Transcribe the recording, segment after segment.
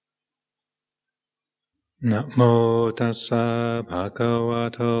Namo tassa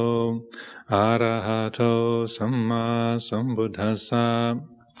bhagavato arahato samma sambuddhassa.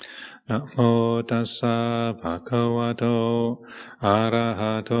 Namo tassa bhagavato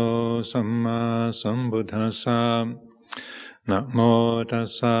arahato samma sambuddhassa. Namo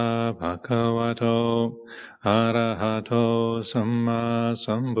tassa bhagavato arahato samma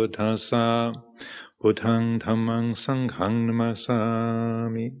sambuddhassa. Buddhang dhammang sanghang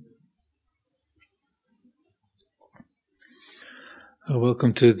namasami.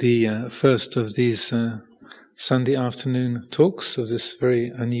 Welcome to the first of these Sunday afternoon talks of this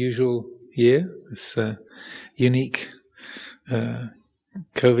very unusual year, this unique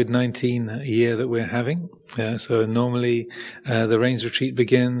COVID-19 year that we're having. So normally the Rains Retreat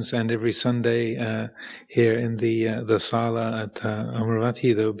begins, and every Sunday here in the sala at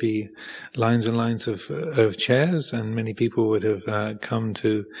Amaravati there will be lines and lines of chairs, and many people would have come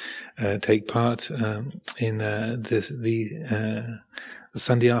to take part in the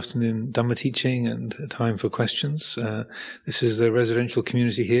Sunday afternoon Dhamma teaching and time for questions. This is a residential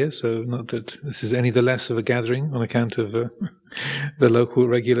community here, so not that this is any the less of a gathering on account of the local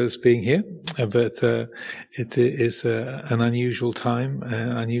regulars being here, but it is an unusual time,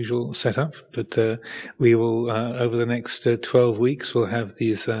 unusual setup. But we will, over the next 12 weeks, we'll have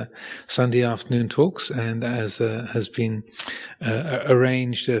these Sunday afternoon talks, and as has been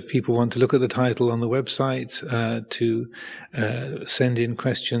arranged, if people want to look at the title on the website, to send in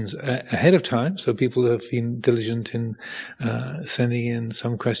questions ahead of time. So people have been diligent in sending in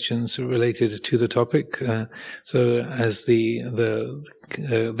some questions related to the topic. So as the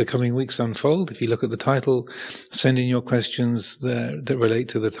coming weeks unfold, if you look at the title, send in your questions that relate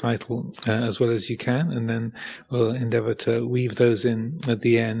to the title as well as you can, and then we'll endeavor to weave those in at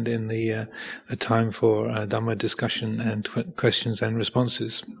the end in the time for Dhamma discussion and questions and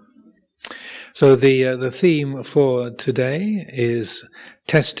responses. So the theme for today is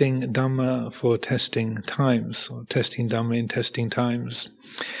testing Dhamma for testing times, or testing Dhamma in testing times,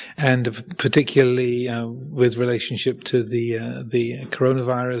 and particularly with relationship to the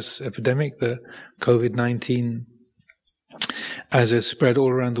coronavirus epidemic, the COVID-19. As it's spread all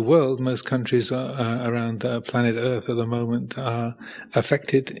around the world, most countries around planet Earth at the moment are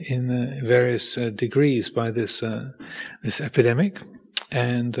affected in various degrees by this epidemic.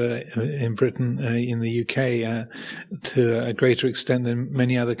 And in Britain, in the UK, to a greater extent than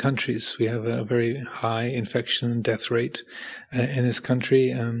many other countries, we have a very high infection and death rate in this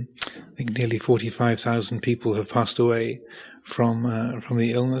country. I think nearly 45,000 people have passed away from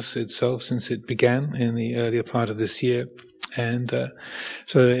the illness itself since it began in the earlier part of this year. And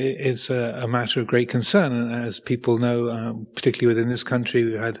so it's a matter of great concern. And as people know, particularly within this country,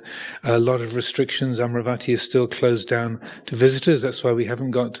 we've had a lot of restrictions. Amaravati is still closed down to visitors. That's why we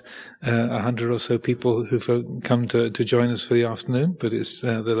haven't got 100 or so people who've come to join us for the afternoon, but it's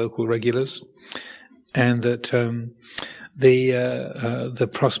the local regulars. And that the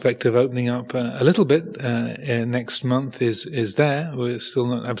prospect of opening up a little bit next month is there. We're still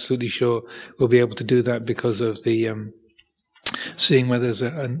not absolutely sure we'll be able to do that because of the seeing whether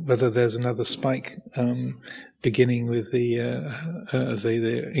there's another spike beginning with the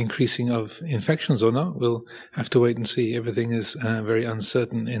increasing of infections or not. We'll have to wait and see. Everything is very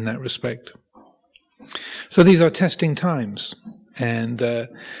uncertain in that respect. So these are testing times. And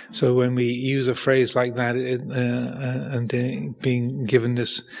so when we use a phrase like that, and being given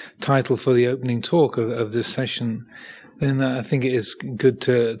this title for the opening talk of this session, then I think it is good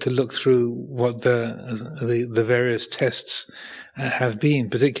to look through what the various tests have been,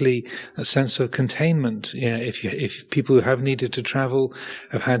 particularly a sense of containment. Yeah, if people who have needed to travel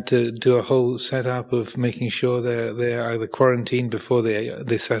have had to do a whole setup of making sure they're either quarantined before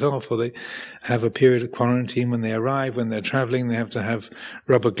they set off, or they have a period of quarantine when they arrive. When they're traveling, they have to have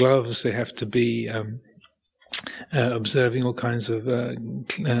rubber gloves. They have to be observing all kinds of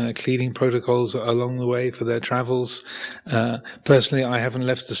cleaning protocols along the way for their travels. Personally, I haven't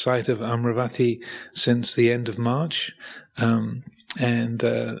left the site of Amaravati since the end of March, and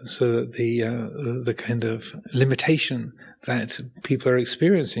so that the kind of limitation that people are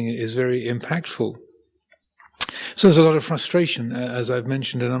experiencing is very impactful. So there's a lot of frustration, as I've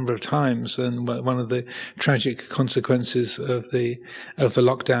mentioned a number of times, and one of the tragic consequences of the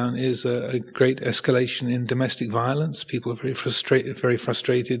lockdown is a great escalation in domestic violence. People are very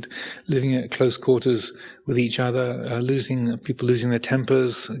frustrated, living at close quarters with each other, losing their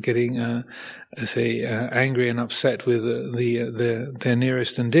tempers, getting angry and upset with their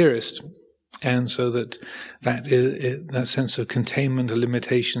nearest and dearest. And so that sense of containment, a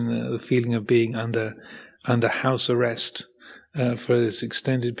limitation, the feeling of being under house arrest for this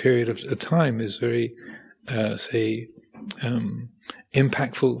extended period of time is very say,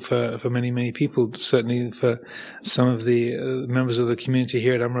 impactful for many people. Certainly for some of the members of the community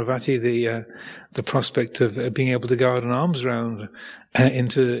here at Amaravati, the prospect of being able to go out an alms round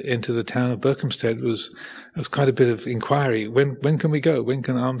into the town of Berkhamsted was quite a bit of inquiry. When can we go? When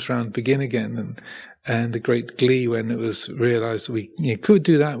can alms round begin again? And the great glee when it was realised that we could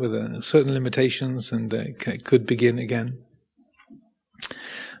do that with certain limitations, and it could begin again.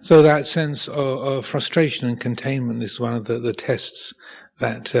 So that sense of frustration and containment is one of the tests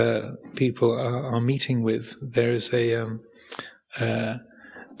that people are meeting with. There is an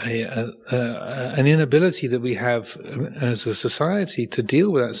inability that we have as a society to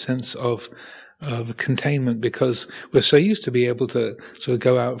deal with that sense of containment, because we're so used to be able to sort of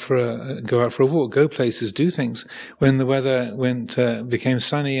go out for a walk, go places, do things. When the weather became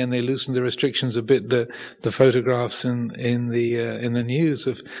sunny and they loosened the restrictions a bit, the photographs in the news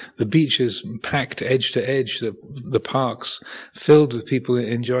of the beaches packed edge to edge, the parks filled with people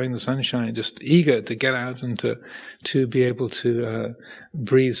enjoying the sunshine, just eager to get out and to be able to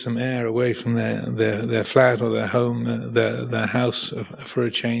breathe some air away from their flat or their home, their house for a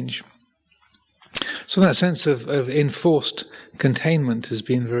change. So that sense of enforced containment has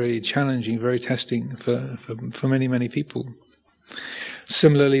been very challenging, very testing for many people.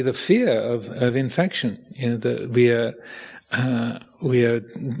 Similarly, the fear of infection, that we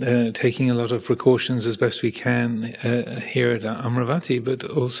are taking a lot of precautions as best we can here at Amaravati, but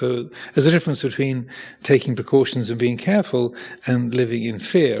also there's a difference between taking precautions and being careful and living in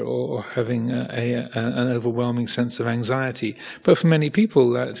fear or having an overwhelming sense of anxiety. But for many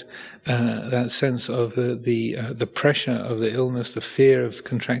people, that sense of the pressure of the illness, the fear of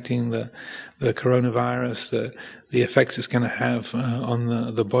contracting the coronavirus, the effects it's going to have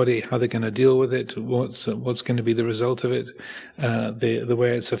on the body, how they're going to deal with it, what's going to be the result of it, the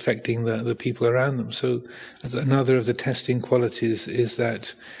way it's affecting the people around them. So another of the testing qualities is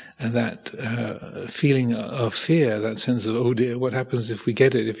that feeling of fear, that sense of, oh dear, what happens if we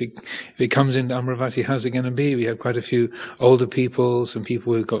get it? If it comes into Amaravati, how's it going to be? We have quite a few older people, some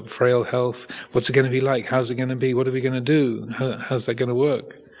people who've got frail health. What's it going to be like? How's it going to be? What are we going to do? How's that going to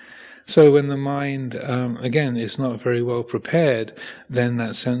work? So when the mind, again, is not very well prepared, then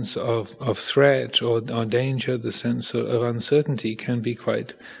that sense of threat or danger, the sense of uncertainty can be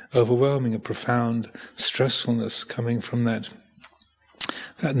quite overwhelming, a profound stressfulness coming from that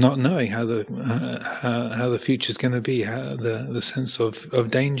not knowing how the future is going to be, the sense of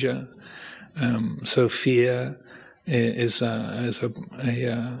danger. So fear is a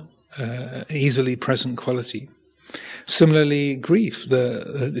easily present quality. Similarly, grief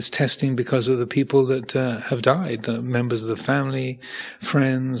is testing because of the people that have died, the members of the family,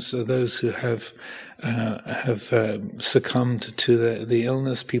 friends, those who have succumbed to the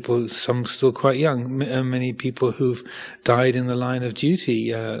illness. People, some still quite young. Many people who've died in the line of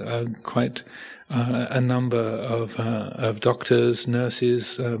duty. Quite a number of doctors,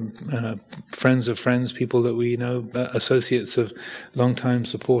 nurses, friends of friends, people that we know, associates of long-time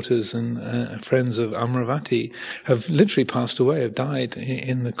supporters and friends of Amaravati have literally passed away, have died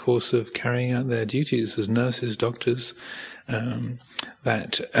in the course of carrying out their duties as nurses, doctors.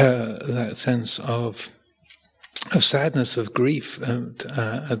 That sense of sadness, of grief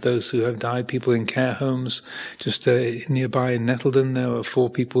at those who have died. People in care homes, just nearby in Nettleton, there were 4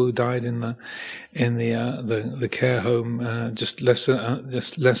 people who died in the care home just less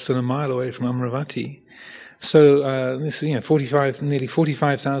than a mile away from Amaravati. So this is nearly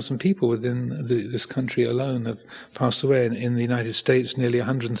 45,000 people within this country alone have passed away. In the United States, nearly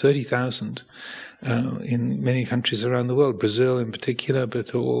 130,000. In many countries around the world, Brazil in particular,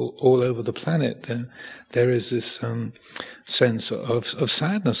 but all over the planet, there is this sense of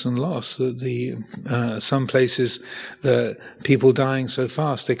sadness and loss. That some places, the people dying so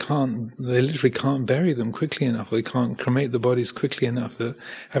fast, they literally can't bury them quickly enough, or they can't cremate the bodies quickly enough. They're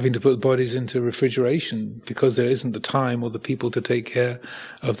having to put bodies into refrigeration because there isn't the time or the people to take care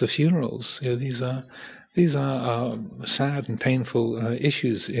of the funerals. These are sad and painful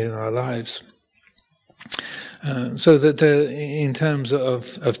issues in our lives. So that in terms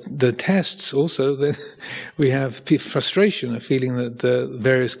of the tests also, then we have frustration, a feeling that the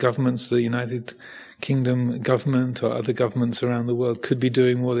various governments, the United Kingdom government or other governments around the world, could be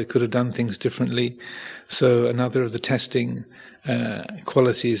doing more, they could have done things differently. So another of the testing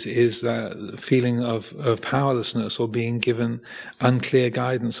qualities is that feeling of powerlessness, or being given unclear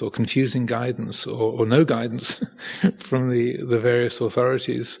guidance or confusing guidance, or no guidance from the various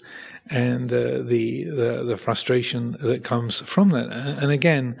authorities, and the frustration that comes from that. And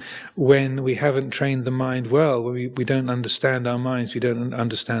again, when we haven't trained the mind well, when we don't understand our minds, we don't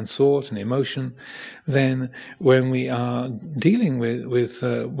understand thought and emotion, then when we are dealing with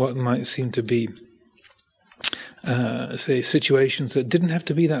what might seem to be say situations that didn't have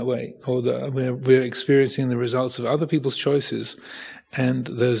to be that way, or that we're experiencing the results of other people's choices, and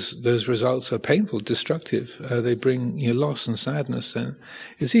those results are painful, destructive. They bring loss and sadness. Then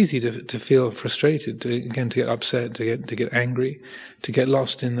it's easy to feel frustrated, to get upset, to get angry, to get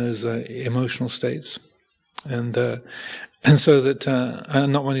lost in those emotional states, and so that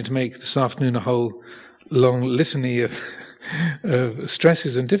I'm not wanting to make this afternoon a whole long litany of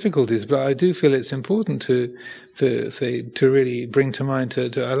stresses and difficulties, but I do feel it's important to really bring to mind,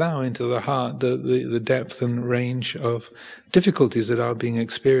 to allow into the heart the depth and range of difficulties that are being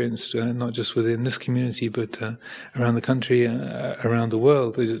experienced, not just within this community, but around the country, around the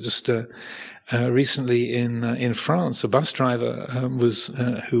world. Just recently in France, a bus driver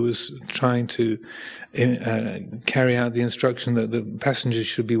who was trying to carry out the instruction that the passengers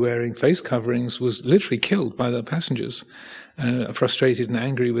should be wearing face coverings, was literally killed by the passengers, frustrated and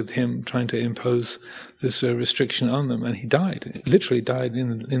angry with him trying to impose this restriction on them, and he died. Literally died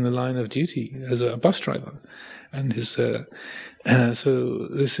in the line of duty as a bus driver. And his so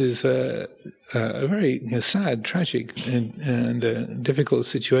this is a very sad, tragic, and difficult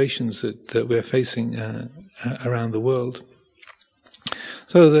situations that we're facing around the world.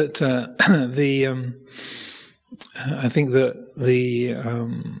 So that I think that the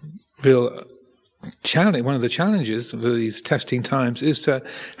real challenge, one of the challenges of these testing times, is to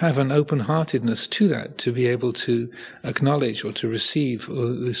have an open-heartedness to that, to be able to acknowledge or to receive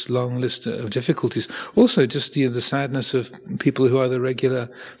this long list of difficulties. Also, just the sadness of people who are the regular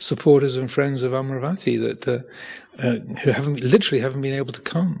supporters and friends of Amaravati, that who literally haven't been able to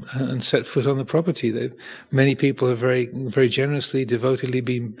come and set foot on the property. Many people have very, very generously, devotedly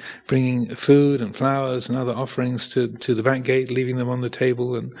been bringing food and flowers and other offerings to the back gate, leaving them on the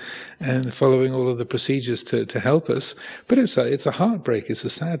table, and following all of the procedures to help us. But it's a heartbreak, it's a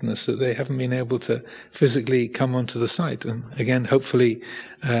sadness that they haven't been able to physically come onto the site. And again, hopefully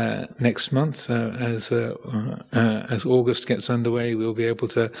next month, as August gets underway, we'll be able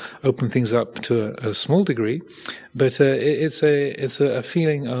to open things up to a small degree. But it's a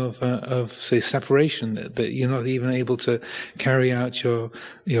feeling of say separation, that you're not even able to carry out your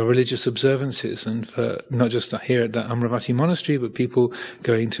religious observances, and not just here at the Amaravati monastery, but people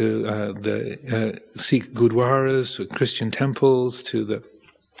going to the Sikh gurdwaras, to Christian temples, to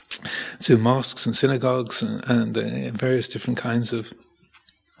mosques and synagogues, and various different kinds of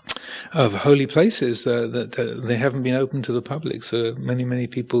holy places that they haven't been open to the public. So many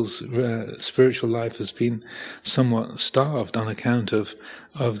people's spiritual life has been somewhat starved on account of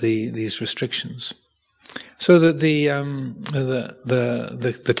these restrictions. So that the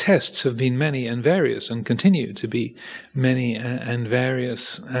tests have been many and various, and continue to be many and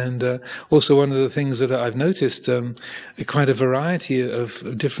various. And also, one of the things that I've noticed, quite a variety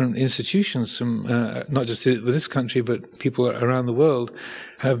of different institutions from not just with this country, but people around the world,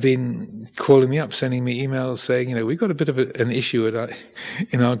 have been calling me up, sending me emails saying, we've got a bit of an issue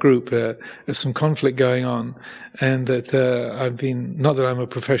in our group, there's some conflict going on, and that I've been, not that I'm a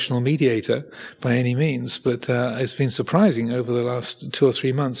professional mediator by any means, but it's been surprising over the last 2 or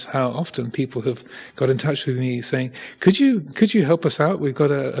 3 months how often people have got in touch with me saying, could you help us out? We've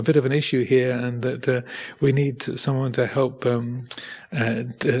got a bit of an issue here, and that we need someone to help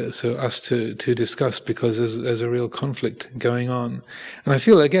so us to discuss, because there's a real conflict going on. And I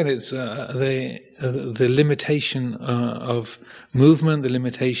feel again it's the limitation of movement, the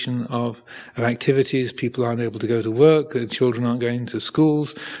limitation of activities. People aren't able to go to work, the children aren't going to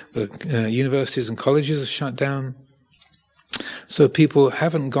schools, the universities and colleges are shut down. So people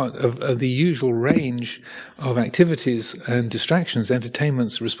haven't got the usual range of activities and distractions,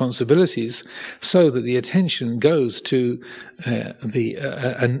 entertainments, responsibilities, so that the attention goes to the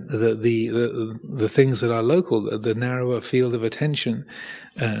things that are local, the narrower field of attention,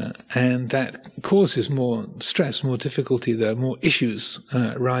 and that causes more stress, more difficulty. There are more issues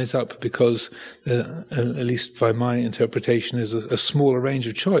rise up because, at least by my interpretation, is a smaller range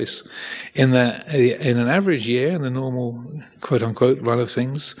of choice. In an average year, in the normal quote-unquote run of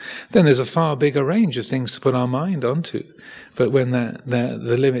things, then there's a far bigger range of things to put our mind onto. But when the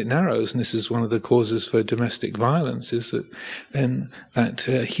limit narrows, and this is one of the causes for domestic violence, is that then that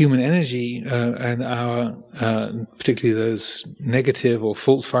human energy and our, particularly those negative or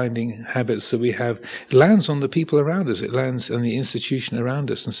fault-finding habits that we have, lands on the people around us. It lands on the institution around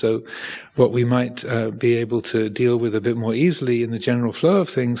us. And so what we might be able to deal with a bit more easily in the general flow of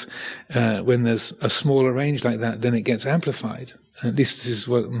things, when there's a smaller range like that, then it gets amplified. At least this is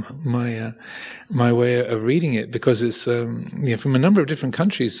what my way of reading it, because it's from a number of different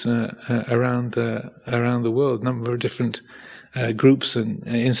countries around the world, a number of different groups and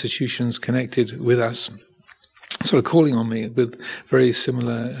institutions connected with us, sort of calling on me with very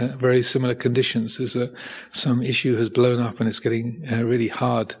similar conditions. There's some issue has blown up and it's getting really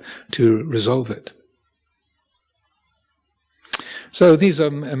hard to resolve it. So these are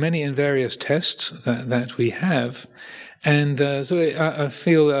many and various tests that we have. And so I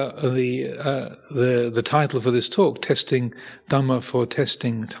feel the title for this talk, "Testing Dhamma for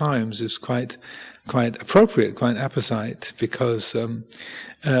Testing Times," is quite appropriate, quite apposite, because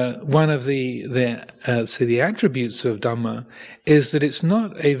one of the attributes of Dhamma is that it's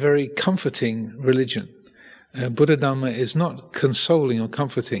not a very comforting religion. Buddha Dhamma is not consoling or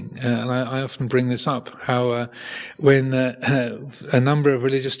comforting, and I often bring this up, how when a number of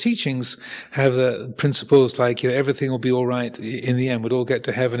religious teachings have principles like, everything will be all right in the end, we'll all get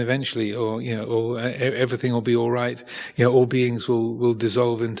to heaven eventually, or everything will be all right, all beings will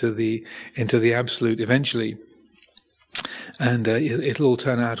dissolve into the absolute eventually, and it'll all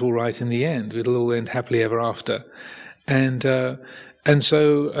turn out all right in the end, it'll all end happily ever after, and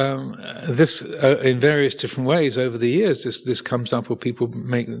so this, in various different ways over the years, this comes up where people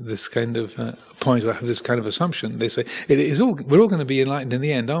make this kind of point, or have this kind of assumption. They say, we're all going to be enlightened in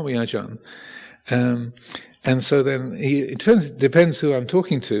the end, aren't we, Ajahn? And so then it depends who I'm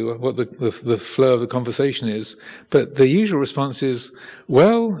talking to, what the flow of the conversation is. But the usual response is,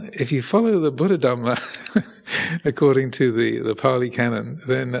 well, if you follow the Buddha Dhamma according to the Pali Canon,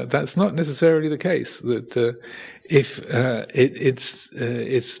 then that's not necessarily the case. That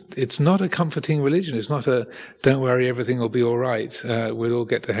it's not a comforting religion. It's not a "don't worry, everything will be all right. We'll all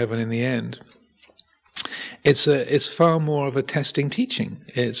get to heaven in the end." It's far more of a testing teaching.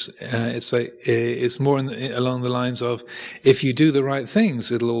 It's more along the lines of, if you do the right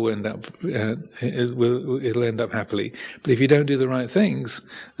things, it'll all end up it'll end up happily. But if you don't do the right things,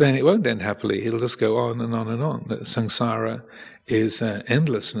 then it won't end happily. It'll just go on and on and on. That samsara is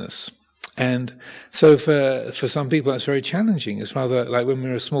endlessness. And so for some people that's very challenging. It's rather like when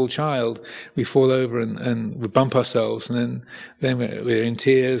we're a small child, we fall over and we bump ourselves, and then we're in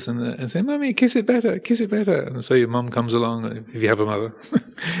tears and say, "Mummy, kiss it better, kiss it better." And so your mum comes along, if you have a mother,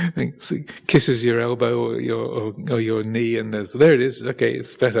 and kisses your elbow or your knee, and there it is. Okay,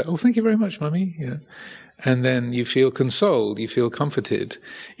 it's better. Oh, thank you very much, Mummy. Yeah. And then you feel consoled, you feel comforted,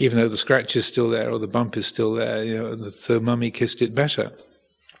 even though the scratch is still there or the bump is still there. So Mummy kissed it better.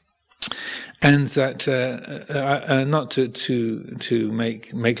 And that not to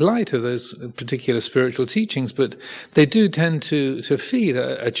make light of those particular spiritual teachings, but they do tend to feed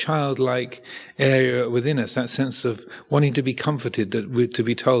a childlike area within us, that sense of wanting to be comforted, to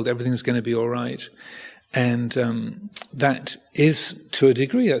be told everything's going to be all right. And that is, to a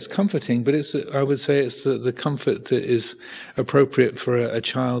degree, that's comforting, but I would say it's the comfort that is appropriate for a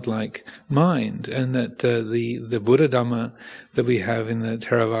childlike mind, and that the Buddha Dhamma that we have in the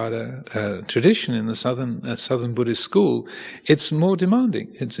Theravada tradition, in the Southern Buddhist school, it's more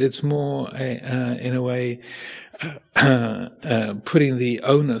demanding. It's more, in a way, putting the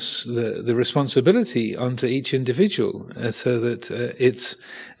onus, the responsibility onto each individual, so that it's,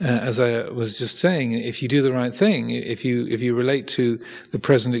 as I was just saying, if you do the right thing, if you relate to the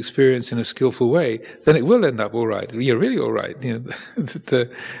present experience in a skillful way, then it will end up all right. You're really all right.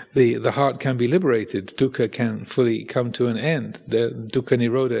 The heart can be liberated. Dukkha can fully come to an end. The dukkha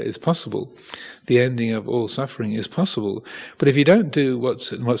nirodha is possible. The ending of all suffering is possible. But if you don't do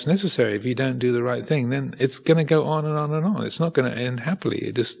what's necessary, if you don't do the right thing, then it's going to go on and on and on. It's not going to end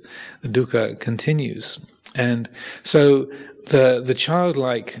happily. The dukkha continues. And so the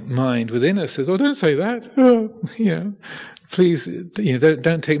childlike mind within us says, "Oh, don't say that. Oh, please,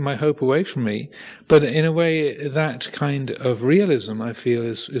 don't take my hope away from me." But in a way, that kind of realism, I feel,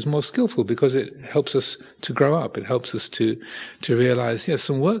 is more skillful, because it helps us to grow up. It helps us to realize, yes,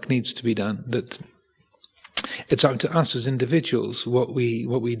 some work needs to be done. That it's up to us as individuals what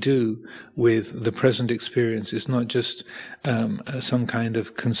we do with the present experience. It's not just some kind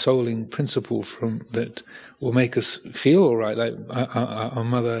of consoling principle from that will make us feel all right, like our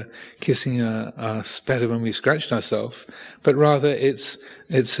mother kissing us better when we scratched ourselves, but rather it's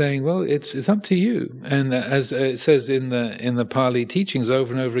saying, well, it's up to you. And as it says in the Pali teachings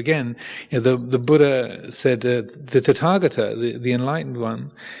over and over again, the Buddha said the Tathagata, the enlightened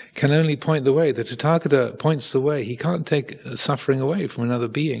one, can only point the way. The Tathagata points the way. He can't take suffering away from another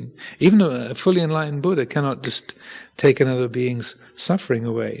being. Even a fully enlightened Buddha cannot just take another being's suffering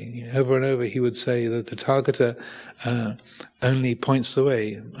away. Over and over he would say that the Tathagata only points the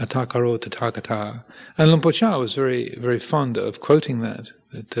way, atakaro tathagata. And Luang Por Chah was very, very fond of quoting that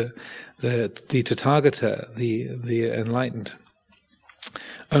the Tathagata, the enlightened,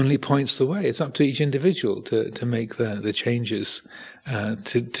 only points the way. It's up to each individual to make the changes,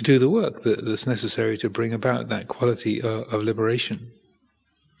 to do the work that's necessary to bring about that quality of liberation.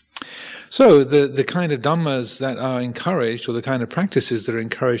 So the kind of dhammas that are encouraged, or the kind of practices that are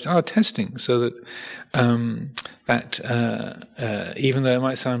encouraged, are testing, so that even though it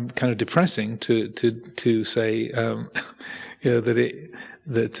might sound kind of depressing to say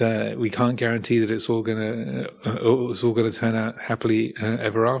that we can't guarantee that it's all going to turn out happily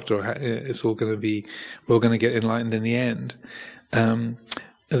ever after, or it's all going to be, we're all going to get enlightened in the end.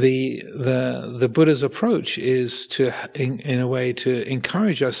 The Buddha's approach is to, in a way, to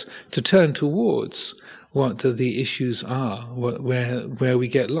encourage us to turn towards what the issues are, where we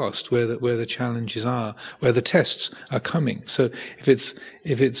get lost, where the challenges are, where the tests are coming. So if there's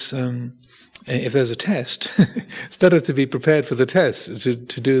a test, it's better to be prepared for the test, to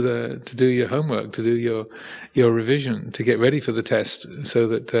do your homework, to do your revision, to get ready for the test, so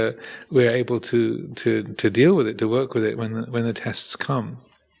that we're able to deal with it, to work with it when the tests come.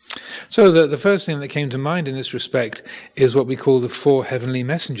 So the first thing that came to mind in this respect is what we call the four heavenly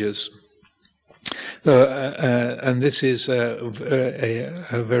messengers. And this is a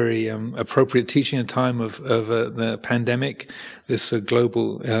very appropriate teaching in a time of the pandemic, this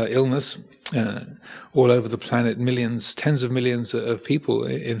global illness, all over the planet, tens of millions of people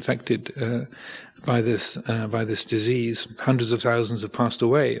infected by this disease. Hundreds of thousands have passed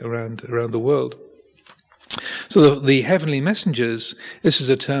away around the world. So the heavenly messengers, this is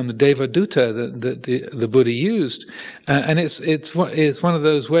a term, the Devaduta, that the Buddha used, and it's one of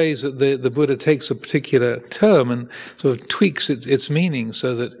those ways that the Buddha takes a particular term and sort of tweaks its meaning,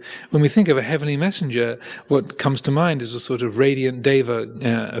 so that when we think of a heavenly messenger, what comes to mind is a sort of radiant Deva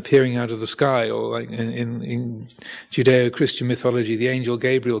appearing out of the sky, or like in Judeo-Christian mythology, the angel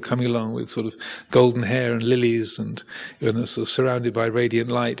Gabriel coming along with sort of golden hair and lilies and sort of surrounded by radiant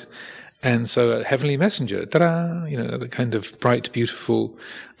light. And so a heavenly messenger, ta-da, the kind of bright, beautiful,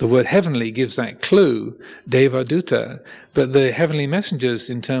 the word heavenly gives that clue, Devaduta. But the heavenly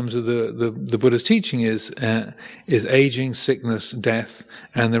messengers, in terms of the Buddha's teaching, is aging, sickness, death,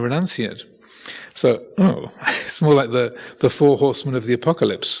 and the renunciate. So, it's more like the four horsemen of the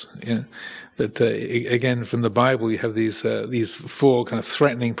apocalypse. Yeah. That again, from the Bible, you have these four kind of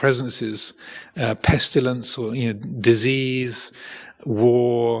threatening presences: pestilence, or disease,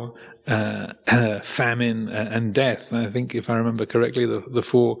 war, famine, and death. I think, if I remember correctly, the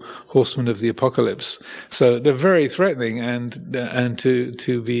four horsemen of the apocalypse. So they're very threatening, and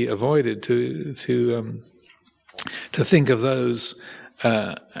to be avoided. To think of those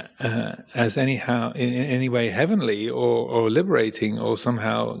as anyhow in any way heavenly or liberating or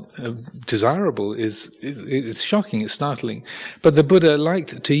somehow desirable it's shocking, it's startling. But the Buddha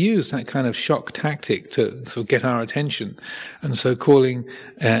liked to use that kind of shock tactic to sort of get our attention, and so calling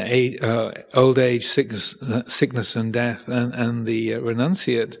old age, sickness and death, and the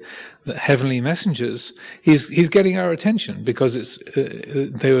renunciate, the heavenly messengers, he's getting our attention, because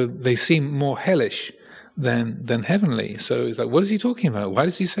they seem more hellish than heavenly. So it's like, what is he talking about? Why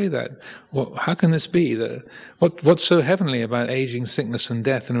does he say that? How can this be? What's so heavenly about aging, sickness and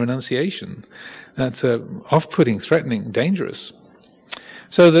death and renunciation? That's off-putting, threatening, dangerous.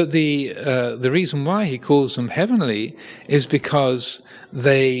 So that the reason why he calls them heavenly is because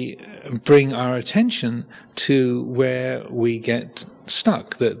they bring our attention to where we get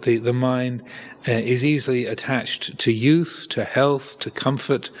stuck, that the mind is easily attached to youth, to health, to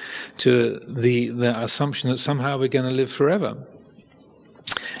comfort, to the assumption that somehow we're going to live forever,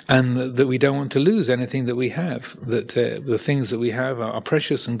 and that we don't want to lose anything that we have, that the things that we have are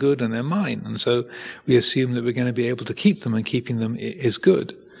precious and good and they're mine, and so we assume that we're going to be able to keep them, and keeping them is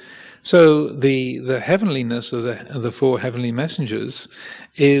good. So the heavenliness of the four heavenly messengers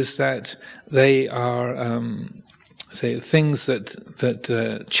is that they are things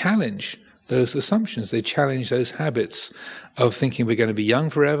that challenge those assumptions. They challenge those habits of thinking we're going to be young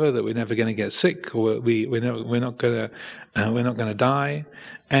forever, that we're never going to get sick, or we're not going to die,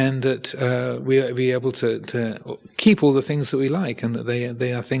 and that we'll be able to keep all the things that we like, and that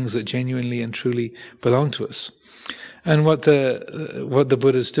they are things that genuinely and truly belong to us. And what the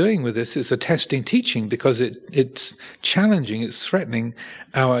Buddha's doing with this is a testing teaching, because it's challenging, it's threatening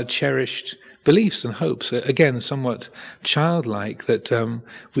our cherished beliefs and hopes. Again, somewhat childlike, that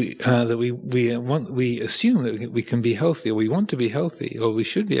we assume that we can be healthy, or we want to be healthy, or we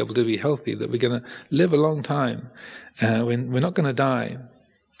should be able to be healthy, that we're going to live a long time, we're not going to die.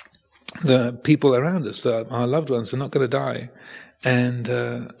 The people around us, our loved ones, are not going to die. And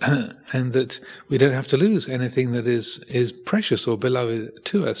that we don't have to lose anything that is precious or beloved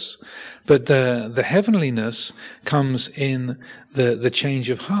to us. But the heavenliness comes in the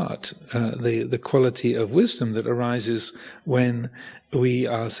change of heart, the quality of wisdom that arises when we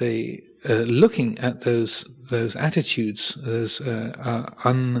are, say, looking at those attitudes, those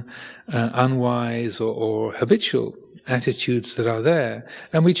unwise or habitual attitudes that are there,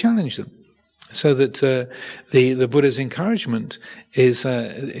 and we challenge them. So that the Buddha's encouragement is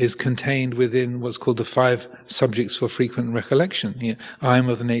contained within what's called the 5 subjects for frequent recollection. I am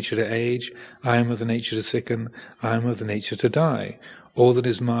of the nature to age, I am of the nature to sicken, I am of the nature to die. All that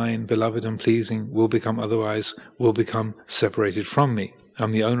is mine, beloved and pleasing, will become otherwise, will become separated from me.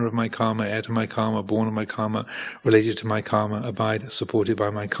 I'm the owner of my karma, heir to my karma, born of my karma, related to my karma, abide, supported by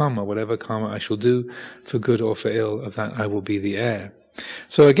my karma. Whatever karma I shall do, for good or for ill, of that I will be the heir.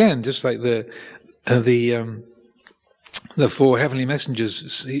 So again, just like the 4 heavenly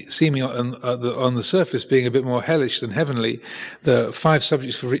messengers seeming on the surface being a bit more hellish than heavenly, the 5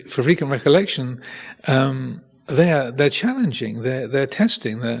 subjects for frequent recollection, they're challenging, they're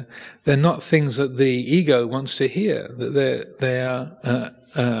testing, they're not things that the ego wants to hear. That they are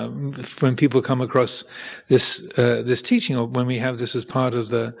when people come across this teaching, or when we have this as part of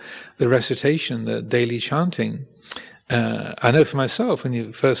the recitation, the daily chanting. I know for myself, when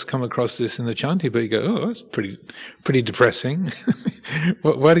you first come across this in the chanting book, you go, "Oh, that's pretty depressing."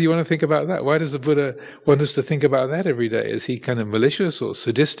 Why do you want to think about that? Why does the Buddha want us to think about that every day? Is he kind of malicious or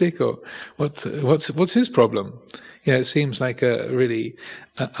sadistic, or what's his problem? It seems like a really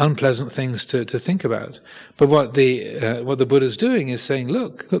unpleasant things to think about. But what the Buddha's doing is saying,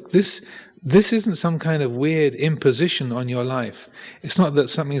 look, this isn't some kind of weird imposition on your life. It's not that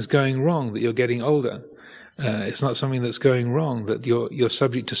something's going wrong, that you're getting older. It's not something that's going wrong, that you're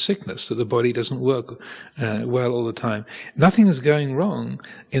subject to sickness, that the body doesn't work well all the time. Nothing is going wrong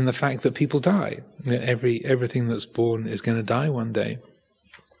in the fact that people die. Everything that's born is going to die one day.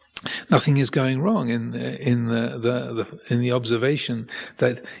 Nothing is going wrong in the observation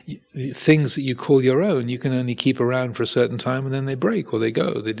that things that you call your own, you can only keep around for a certain time, and then they break, or they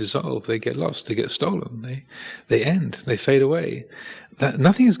go, they dissolve, they get lost, they get stolen, they end, they fade away. That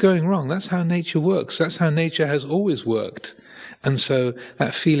nothing is going wrong. That's how nature works. That's how nature has always worked. And so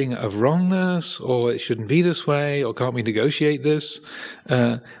that feeling of wrongness, or it shouldn't be this way, or can't we negotiate this,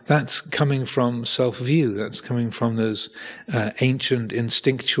 that's coming from self-view. That's coming from those ancient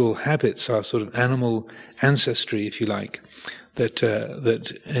instinctual habits, our sort of animal ancestry, if you like, that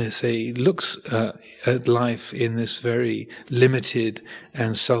say looks at life in this very limited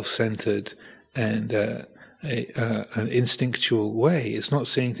and self-centered and an instinctual way. It's not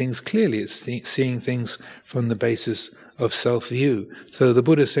seeing things clearly. It's seeing things from the basis of self-view. So the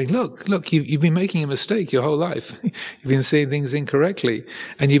Buddha is saying, look, you've been making a mistake your whole life. You've been seeing things incorrectly.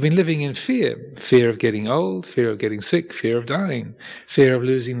 And you've been living in fear. Fear of getting old, fear of getting sick, fear of dying, fear of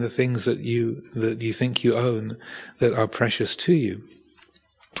losing the things that you think you own, that are precious to you.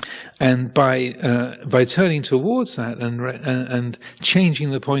 And by turning towards that and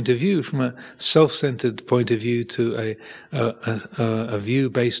changing the point of view from a self-centered point of view to a view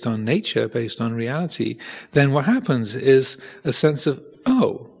based on nature, based on reality, then what happens is a sense of,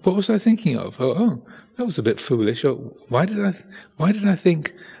 oh, what was I thinking of? Oh, that was a bit foolish. Or why did I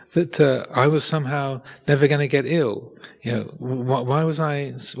think that I was somehow never going to get ill? Why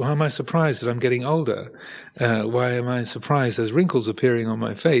am I surprised that I'm getting older? Why am I surprised there's wrinkles appearing on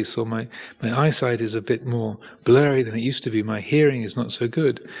my face, or my eyesight is a bit more blurry than it used to be, my hearing is not so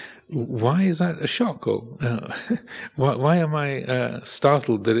good? Why is that a shock? Or why am I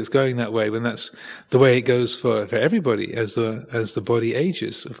startled that it's going that way, when that's the way it goes for everybody as the body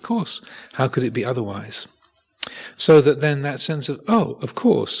ages? Of course, how could it be otherwise? So that then that sense of, oh, of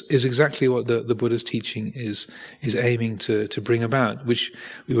course, is exactly what the Buddha's teaching is aiming to bring about, which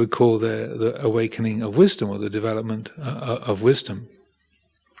we would call the awakening of wisdom, or the development of wisdom.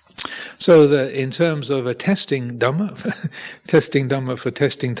 So that in terms of a testing Dhamma, testing Dhamma for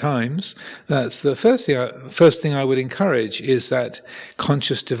testing times, that's the first thing I would encourage is that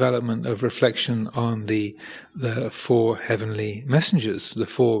conscious development of reflection on the four heavenly messengers, the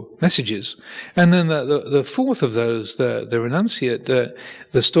four messages. And then the fourth of those, the renunciate,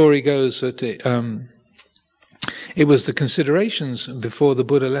 the story goes that it was the considerations before the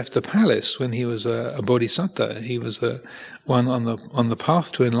Buddha left the palace when he was a bodhisattva. He was one on the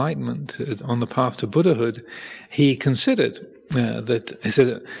path to enlightenment, on the path to Buddhahood. He considered that he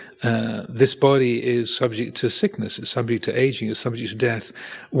said, this body is subject to sickness, it's subject to aging, it's subject to death.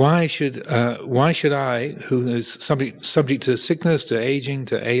 Why should I, who is subject to sickness, to aging,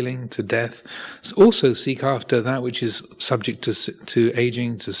 to ailing, to death, also seek after that which is subject to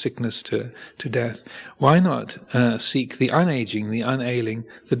aging, to sickness, to death? Why not seek the unaging, the unailing,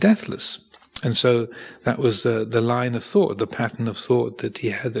 the deathless? And so that was the line of thought, the pattern of thought that he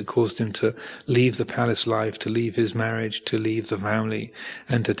had that caused him to leave the palace life, to leave his marriage, to leave the family,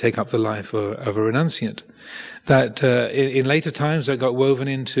 and to take up the life of a renunciant. That in later times that got woven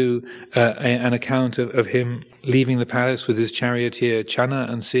into an account of him leaving the palace with his charioteer Channa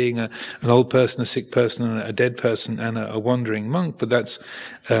and seeing an old person, a sick person, and a dead person, and a wandering monk. But that's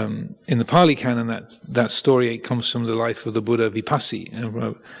in the Pali Canon. That story comes from the life of the Buddha Vipassi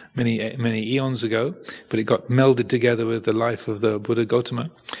many eons ago, but it got melded together with the life of the Buddha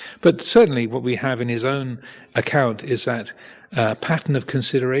Gautama. But certainly, what we have in his own account is that pattern of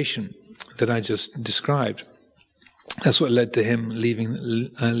consideration that I just described. That's what led to him leaving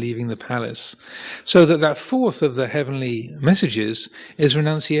the palace. So that fourth of the heavenly messages is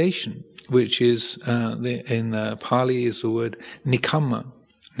renunciation, which is in Pali is the word nikamma,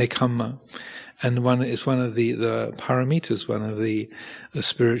 and it's one of the paramitas, one of the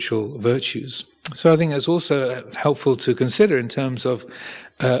spiritual virtues. So I think that's also helpful to consider in terms of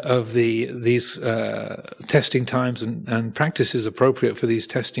these testing times and practices appropriate for these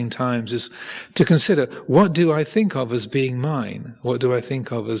testing times, is to consider, what do I think of as being mine? What do I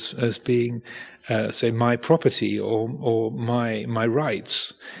think of as being, say, my property or my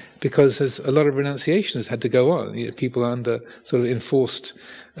rights? Because there's a lot of renunciations had to go on. People are under sort of enforced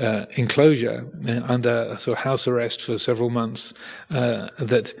enclosure, under sort of house arrest for several months,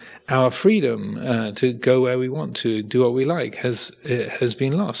 that our freedom to go where we want to, do what we like, has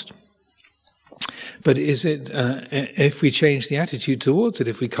been lost. But is it, if we change the attitude towards it,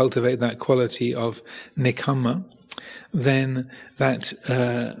 if we cultivate that quality of nekamma, then that,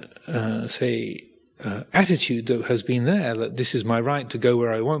 attitude that has been there, that this is my right to go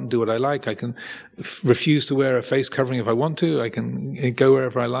where I want, do what I like, I can refuse to wear a face covering if I want to, I can go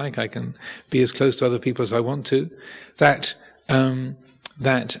wherever I like, I can be as close to other people as I want to, that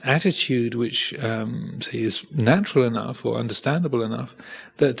attitude which is natural enough or understandable enough,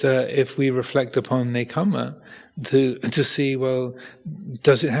 that if we reflect upon nekamma, to see, well,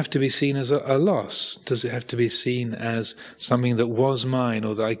 does it have to be seen as a loss? Does it have to be seen as something that was mine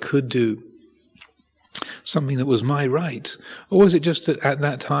or that I could do? Something that was my right? Or was it just that at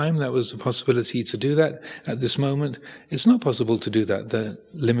that time that was a possibility to do that? At this moment, it's not possible to do that. The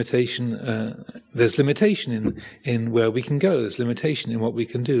limitation, there's limitation in where we can go. There's limitation in what we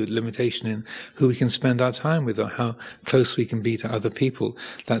can do. Limitation in who we can spend our time with or how close we can be to other people.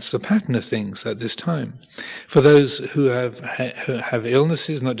 That's the pattern of things at this time. For those who have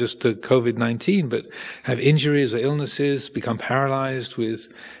illnesses, not just the COVID-19, but have injuries or illnesses, become paralyzed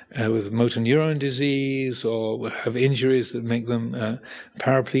with motor neuron disease, or have injuries that make them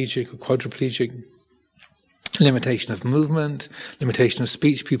paraplegic or quadriplegic, limitation of movement, limitation of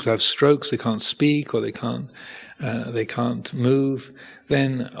speech. People have strokes; they can't speak or they can't move.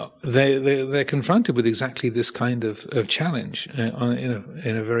 Then they're confronted with exactly this kind of challenge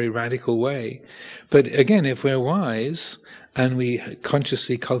in a very radical way. But again, if we're wise and we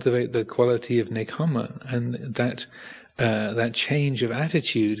consciously cultivate the quality of nekamma and that change of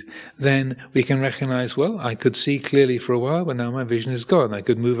attitude, then we can recognize, well, I could see clearly for a while, but now my vision is gone. I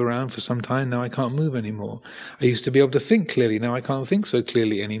could move around for some time, now I can't move anymore. I used to be able to think clearly, now I can't think so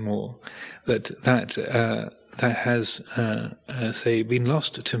clearly anymore. That has, been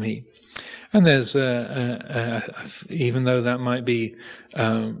lost to me. And there's, even though that might be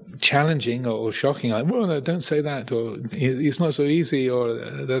challenging or shocking, like, well, no, don't say that, or it's not so easy, or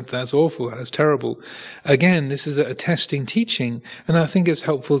that's awful, that's terrible. Again, this is a testing teaching, and I think it's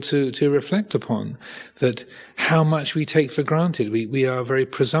helpful to reflect upon that how much we take for granted. We are very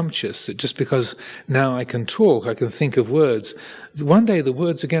presumptuous that just because now I can talk, I can think of words, one day the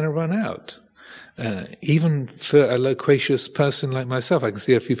words are going to run out. even for a loquacious person like myself, I can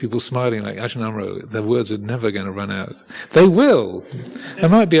see a few people smiling like, Ajahn Amaro, their words are never going to run out. They will. There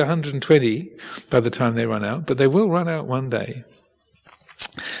might be 120 by the time they run out, but they will run out one day.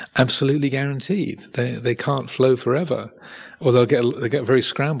 Absolutely guaranteed. They can't flow forever, or they get very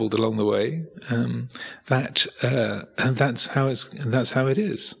scrambled along the way. And that's how it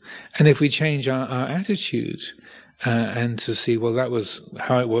is. And if we change our attitude, and to see, well, that was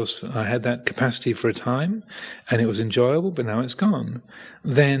how it was. I had that capacity for a time, and it was enjoyable, but now it's gone.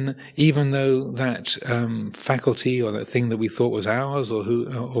 Then, even though that faculty or that thing that we thought was ours, or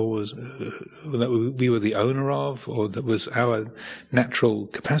that we were the owner of, or that was our natural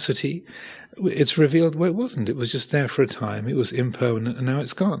capacity, it's revealed, well, it wasn't. It was just there for a time. It was impermanent, and now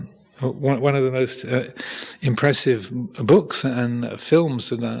it's gone. One of the most impressive books and films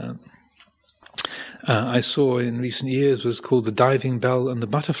that I saw in recent years was called The Diving Bell and the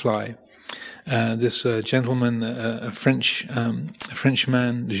Butterfly. This gentleman, a Frenchman,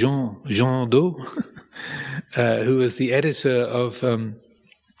 Jean Do, who was the editor of a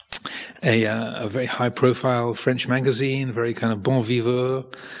very high-profile French magazine, very kind of bon vivant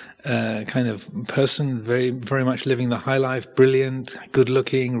kind of person, very, very much living the high life, brilliant,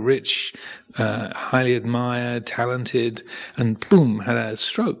 good-looking, rich, highly admired, talented, and boom, had a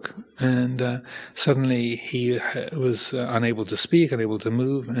stroke. And suddenly he was unable to speak, unable to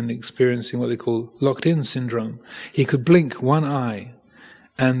move, and experiencing what they call locked-in syndrome. He could blink one eye.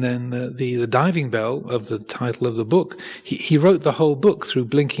 And then the diving bell of the title of the book, he wrote the whole book through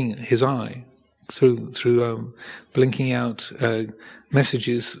blinking his eye, through blinking out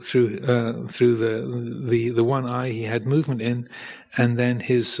messages through the one eye he had movement in, and then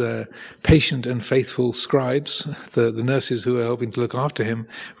his patient and faithful scribes, the nurses who were helping to look after him,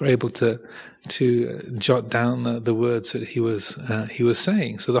 were able to jot down the words that he was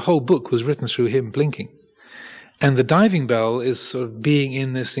saying. So the whole book was written through him blinking. And the diving bell is sort of being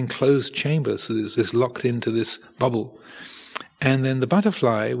in this enclosed chamber, so there's this locked into this bubble. And then the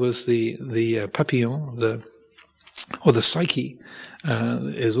butterfly was the papillon, or the psyche,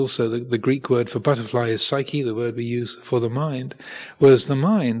 is also the Greek word for butterfly is psyche, the word we use for the mind, whereas the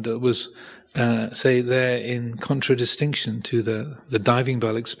mind was, say, there in contradistinction to the diving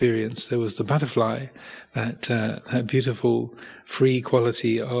bell experience. There was the butterfly, that beautiful free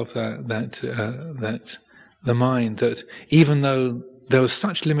quality of that the mind, that even though there was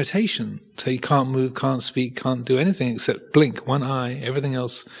such limitation, so you can't move, can't speak, can't do anything except blink one eye, everything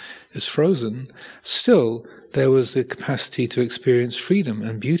else is frozen, still there was the capacity to experience freedom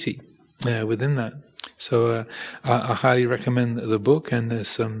and beauty within that. So I highly recommend the book, and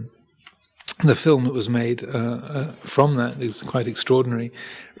there's the film that was made from that is quite extraordinary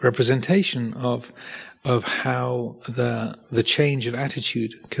representation of how the change of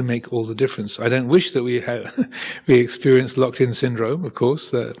attitude can make all the difference. I don't wish that we experience locked-in syndrome, of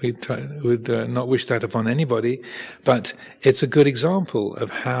course, that we would not wish that upon anybody, but it's a good example of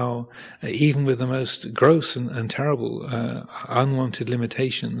how, even with the most gross and terrible unwanted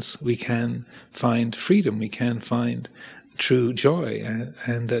limitations, we can find freedom, we can find true joy,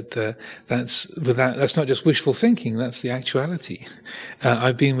 and that's not just wishful thinking, that's the actuality.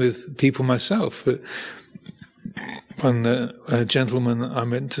 I've been with people myself. One a gentleman I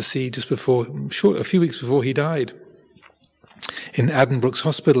went to see just a few weeks before he died, in Addenbrooke's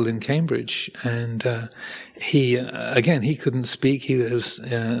Hospital in Cambridge, and he couldn't speak. He was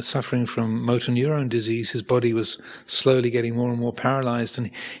suffering from motor neuron disease. His body was slowly getting more and more paralyzed,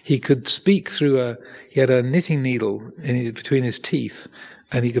 and he could speak through he had a knitting needle between his teeth,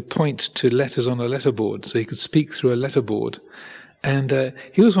 and he could point to letters on a letterboard, so he could speak through a letterboard. And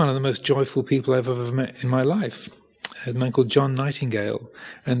he was one of the most joyful people I've ever met in my life. A man called John Nightingale,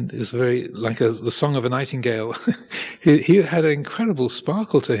 and it's very like the song of a nightingale. he had an incredible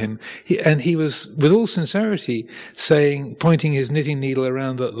sparkle to him, and he was, with all sincerity, pointing his knitting needle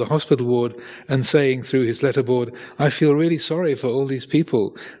around the hospital ward and saying through his letterboard, "I feel really sorry for all these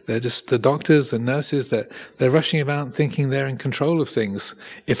people. They're just the doctors, the nurses, they're rushing about thinking they're in control of things.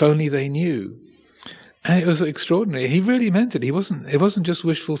 If only they knew." And it was extraordinary. He really meant it. It wasn't just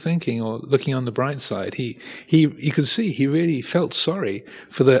wishful thinking or looking on the bright side. You could see he really felt sorry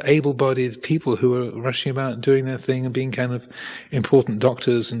for the able-bodied people who were rushing about doing their thing and being kind of important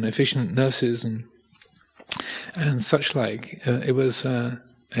doctors and efficient nurses and such like. It was a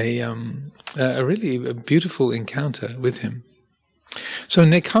really beautiful encounter with him. So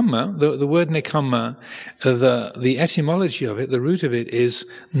nekamma, the word nekamma, the etymology of it, the root of it is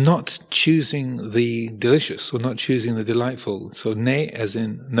not choosing the delicious or not choosing the delightful. So ne as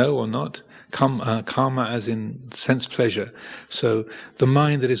in no or not, karma as in sense pleasure. So the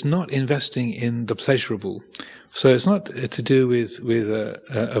mind that is not investing in the pleasurable. So it's not to do with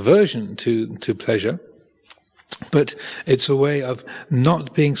aversion to pleasure, but it's a way of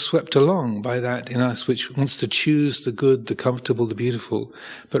not being swept along by that in us which wants to choose the good, the comfortable, the beautiful,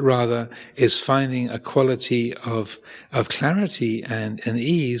 but rather is finding a quality of clarity and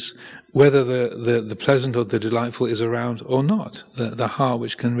ease, whether the pleasant or the delightful is around or not. The heart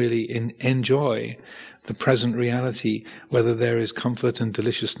which can really enjoy the present reality, whether there is comfort and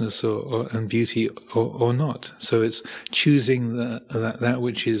deliciousness and beauty or not. So it's choosing that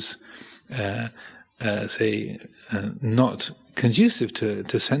which is not conducive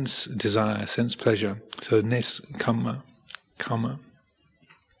to sense desire, sense pleasure. So karma.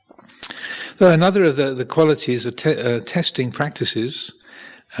 So another of the qualities of testing practices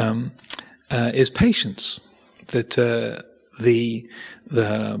is patience. That the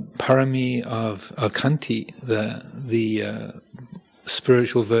parami of khanti, the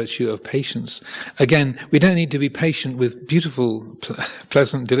spiritual virtue of patience. Again, we don't need to be patient with beautiful,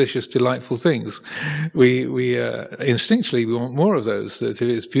 pleasant, delicious, delightful things. We instinctually we want more of those. That if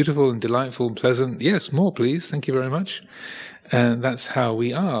it's beautiful and delightful and pleasant, yes, more please, thank you very much. And that's how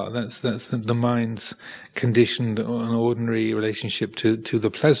we are. That's the mind's conditioned an ordinary relationship to the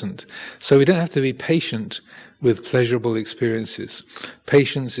pleasant. So we don't have to be patient with pleasurable experiences.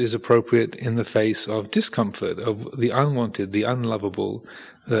 Patience is appropriate in the face of discomfort, of the unwanted, the unlovable,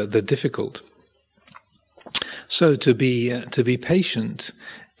 the difficult. So to be patient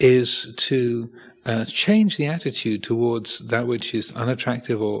is to change the attitude towards that which is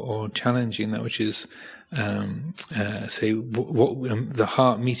unattractive or challenging, that which is the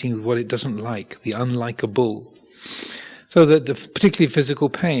heart meeting with what it doesn't like, the unlikable. So that particularly physical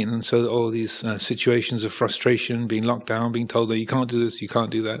pain, and so all these situations of frustration, being locked down, being told that you can't do this, you can't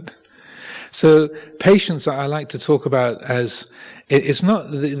do that. So patience, I like to talk about as it's not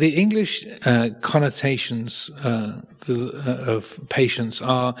the English connotations of patience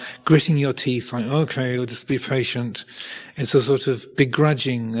are gritting your teeth, like okay, you'll just be patient. It's a sort of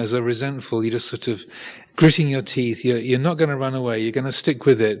begrudging, as a resentful. You just sort of gritting your teeth. You're not going to run away. You're going to stick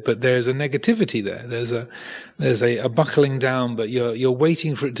with it. But there's a negativity there. There's a buckling down. But you're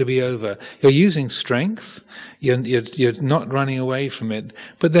waiting for it to be over. You're using strength. You're not running away from it.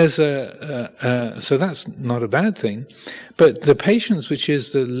 But there's so that's not a bad thing. But the patience, which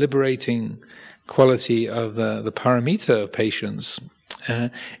is the liberating quality of the paramita of patience,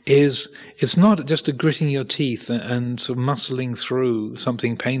 it's not just a gritting your teeth and sort of muscling through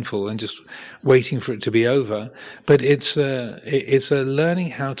something painful and just waiting for it to be over, but it's a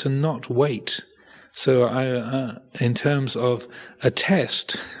learning how to not wait. So in terms of a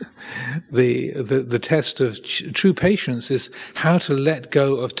test, the test of true patience is how to let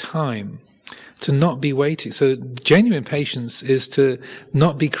go of time, to not be waiting. So genuine patience is to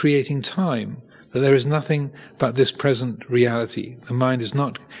not be creating time. That there is nothing but this present reality. The mind is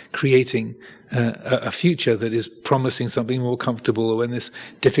not creating a future that is promising something more comfortable, or when this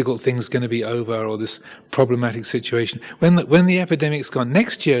difficult thing's going to be over, or this problematic situation. When the epidemic's gone,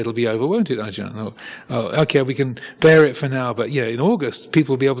 next year it'll be over, won't it, Ajahn? Okay, we can bear it for now, but in August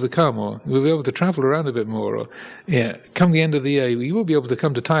people will be able to come, or we'll be able to travel around a bit more, or come the end of the year, you will be able to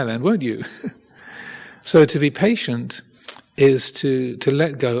come to Thailand, won't you? So to be patient is to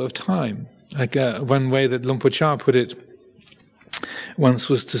let go of time. Like one way that Luang Por Chah put it once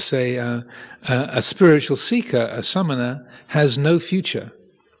was to say, a spiritual seeker, a samana, has no future.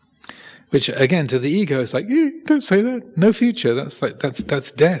 Which again, to the ego, is like, don't say that. No future. That's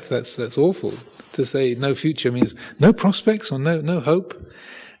death. That's awful. To say no future means no prospects or no hope.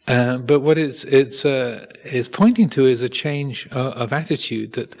 But what it's pointing to is a change of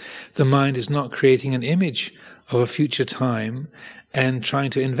attitude, that the mind is not creating an image of a future time and trying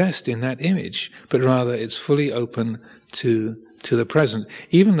to invest in that image, but rather it's fully open to the present,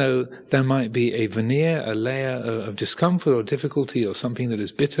 even though there might be a veneer, a layer of discomfort or difficulty or something that is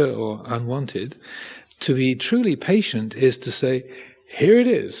bitter or unwanted. To be truly patient is to say, here it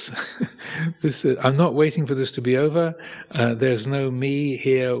is. I'm not waiting for this to be over. There's no me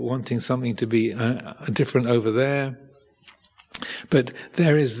here wanting something to be different over there. But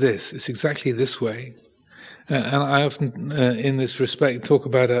there is this. It's exactly this way. And I often, in this respect, talk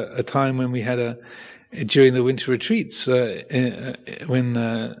about a time when we had during the winter retreats, when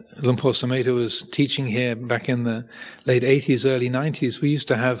Luang Por Sumedho was teaching here back in the late 80s, early 90s, we used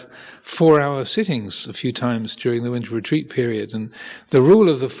to have 4-hour sittings a few times during the winter retreat period. And the rule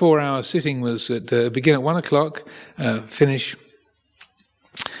of the 4-hour sitting was that begin at 1 o'clock, finish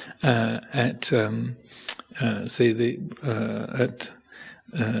at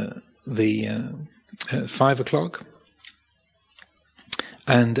 5 o'clock.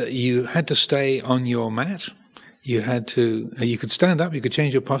 And you had to stay on your mat. You had to. You could stand up. You could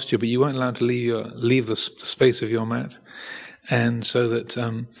change your posture, but you weren't allowed to leave the space of your mat. And so that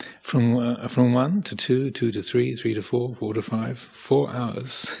from 1 to 2, 2 to 3, 3 to 4, 4 to 5, 4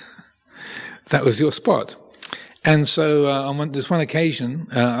 hours. That was your spot. And so on this one occasion,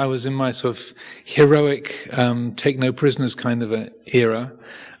 I was in my sort of heroic, take no prisoners kind of era.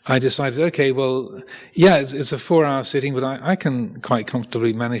 I decided, okay, well, yeah, it's a 4-hour sitting, but I can quite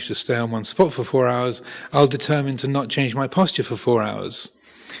comfortably manage to stay on one spot for 4 hours. I'll determine to not change my posture for 4 hours.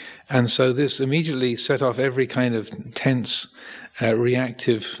 And so this immediately set off every kind of tense,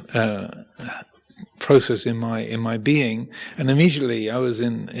 reactive process in my being. And immediately I was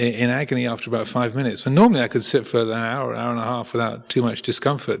in agony after about 5 minutes. And normally I could sit for an hour and a half without too much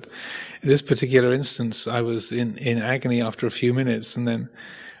discomfort. In this particular instance, I was in agony after a few minutes, and then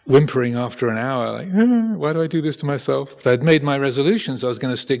whimpering after an hour, like, why do I do this to myself? But I'd made my resolution, so I was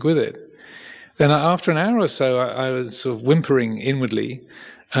going to stick with it. Then after an hour or so, I was sort of whimpering inwardly.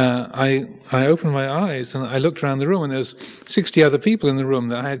 I opened my eyes and I looked around the room, and there was 60 other people in the room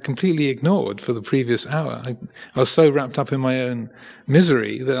that I had completely ignored for the previous hour. I was so wrapped up in my own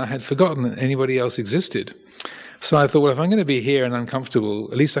misery that I had forgotten that anybody else existed. So I thought, well, if I'm going to be here and uncomfortable,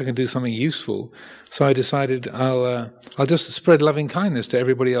 at least I can do something useful. So I decided I'll just spread loving kindness to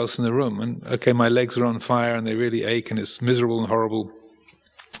everybody else in the room. And okay, my legs are on fire and they really ache and it's miserable and horrible.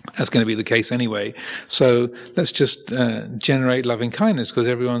 That's going to be the case anyway. So let's just generate loving kindness, because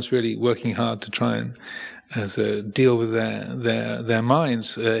everyone's really working hard to try and deal with their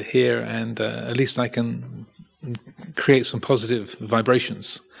minds here, and at least I can create some positive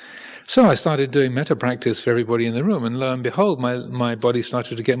vibrations. So I started doing metta practice for everybody in the room, and lo and behold, my body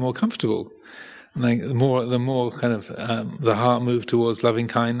started to get more comfortable. Like the more kind of the heart moved towards loving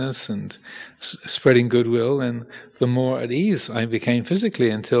kindness and spreading goodwill, and the more at ease I became physically,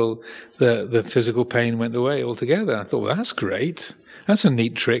 until the physical pain went away altogether. I thought, well, that's great. That's a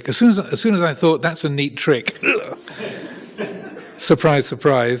neat trick. As soon as I thought that's a neat trick, surprise,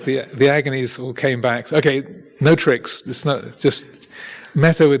 surprise, the agonies all came back. Okay, no tricks. It's just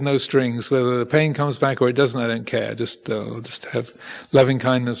metta with no strings. Whether the pain comes back or it doesn't, I don't care. Just have loving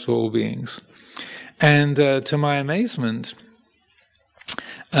kindness for all beings. And to my amazement,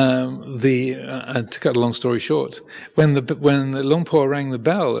 to cut a long story short, when the Luang Por rang the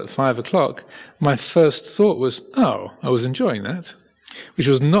bell at 5 o'clock, my first thought was, oh, I was enjoying that, which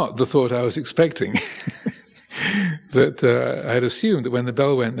was not the thought I was expecting. But I had assumed that when the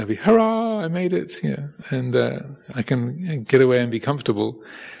bell went, there'd be, hurrah, I made it, yeah, and I can get away and be comfortable.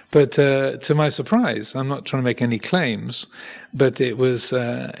 But to my surprise, I'm not trying to make any claims, but it was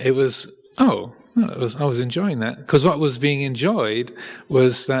oh, I was enjoying that, because what was being enjoyed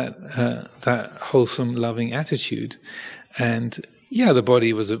was that wholesome, loving attitude. And yeah, the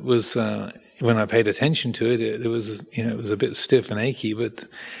body was when I paid attention to it, it was a bit stiff and achy, but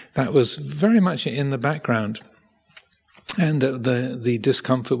that was very much in the background. And the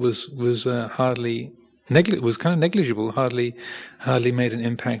discomfort was hardly was kind of negligible, hardly made an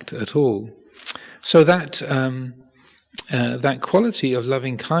impact at all. So that quality of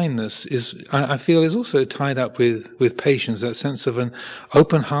loving kindness I feel is also tied up with patience, that sense of an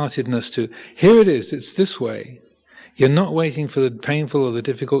open-heartedness to, here it is, it's this way. You're not waiting for the painful or the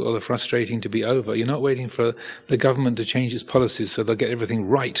difficult or the frustrating to be over. You're not waiting for the government to change its policies so they'll get everything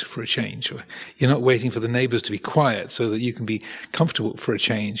right for a change. You're not waiting for the neighbors to be quiet so that you can be comfortable for a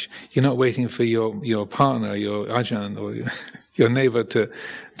change. You're not waiting for your partner, your ajahn, or your neighbor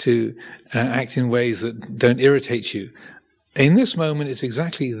to act in ways that don't irritate you. In this moment, it's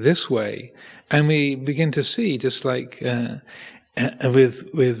exactly this way. And we begin to see, just like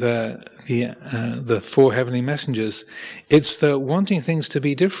with the four heavenly messengers, it's the wanting things to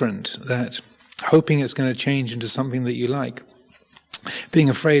be different, that hoping it's going to change into something that you like, being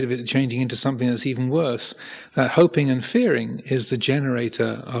afraid of it changing into something that's even worse. That hoping and fearing is the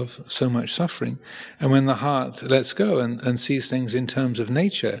generator of so much suffering. And when the heart lets go and sees things in terms of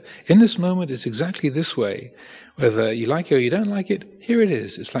nature, in this moment it's exactly this way. Whether you like it or you don't like it, here it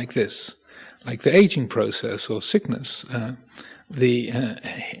is. It's like this. Like the aging process or sickness.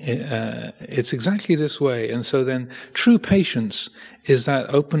 it's exactly this way. And so then true patience is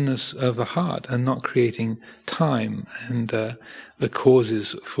that openness of the heart and not creating time and the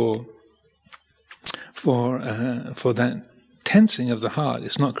causes for that tensing of the heart.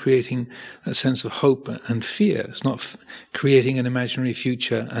 It's not creating a sense of hope and fear. It's not creating an imaginary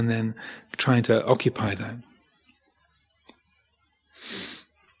future and then trying to occupy that.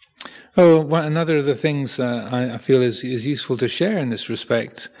 Another of the things I feel is useful to share in this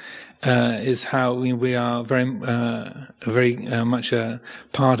respect is how we are very much a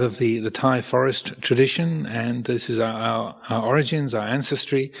part of the Thai forest tradition, and this is our origins, our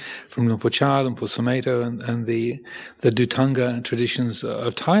ancestry from Luang Por Chah, Luang Por Sumedho, and the Dhutanga traditions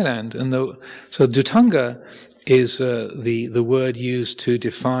of Thailand. And so Dhutanga is the word used to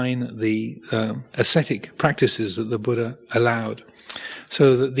define the ascetic practices that the Buddha allowed.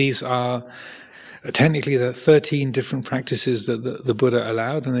 So that these are technically the 13 different practices that the Buddha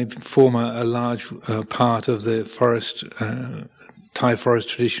allowed, and they form a large part of the Thai forest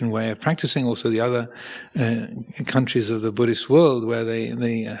tradition way of practicing. Also the other countries of the Buddhist world where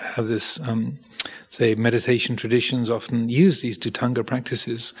they have this, say, meditation traditions often use these Dhutanga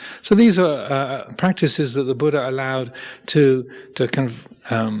practices. So these are practices that the Buddha allowed to kind of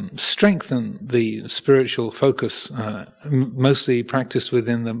strengthen the spiritual focus, mostly practiced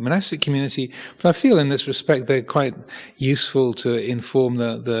within the monastic community. But I feel in this respect they're quite useful to inform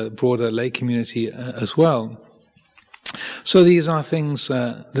the broader lay community as well. So these are things,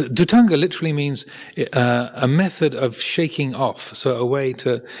 Dhutanga literally means a method of shaking off. So a way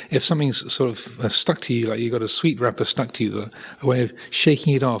to, if something's sort of stuck to you, like you've got a sweet wrapper stuck to you, a way of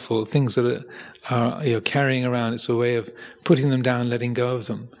shaking it off, or things that are you're carrying around, it's a way of putting them down, letting go of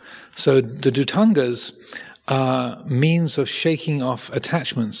them. So the Dhutangas are means of shaking off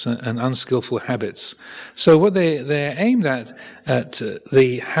attachments and unskillful habits. So what they're aimed at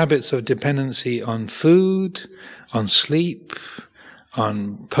the habits of dependency on food, on sleep,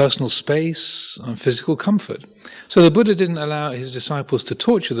 on personal space, on physical comfort. So the Buddha didn't allow his disciples to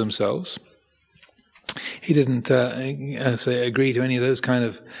torture themselves. He didn't agree to any of those kind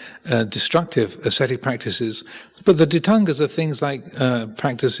of destructive ascetic practices. But the Dhutangas are things like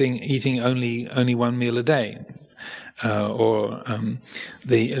eating only one meal a day, or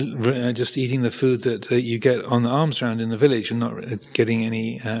just eating the food that you get on the alms round in the village, and not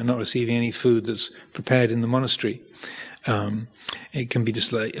receiving any food that's prepared in the monastery. It can be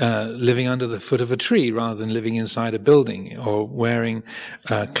just like living under the foot of a tree rather than living inside a building, or wearing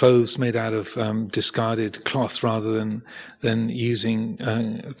clothes made out of discarded cloth rather than using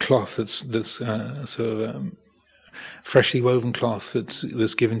cloth that's freshly woven cloth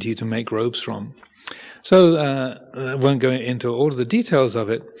that's given to you to make robes from. So I won't go into all of the details of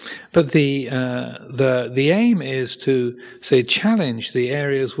it, but the aim is to, say, challenge the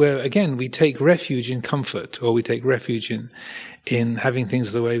areas where, again, we take refuge in comfort, or we take refuge in having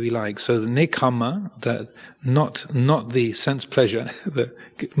things the way we like. So the nekkhamma, that not the sense pleasure, the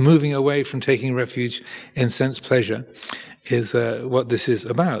moving away from taking refuge in sense pleasure, is what this is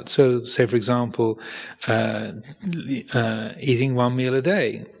about. So, say for example, eating one meal a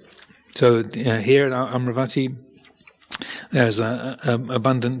day. So here at Amaravati, there's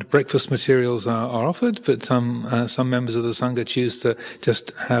abundant breakfast materials are offered, but some members of the Sangha choose to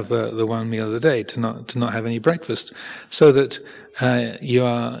just have the one meal of the day, to not have any breakfast, so that you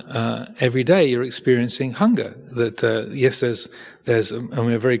are every day you're experiencing hunger. That yes, there's and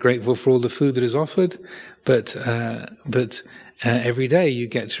we're very grateful for all the food that is offered, but every day you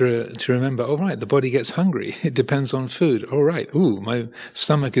get to remember, all right, the body gets hungry. It depends on food. All right, my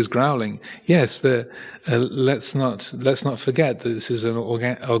stomach is growling. Yes, let's not forget that this is an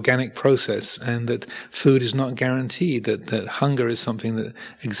organic process, and that food is not guaranteed. That hunger is something that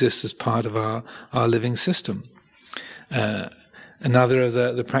exists as part of our living system. Another of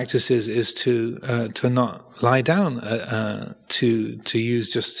the practices is to not lie down, to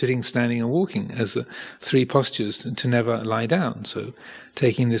use just sitting, standing, and walking as 3 postures, to never lie down. So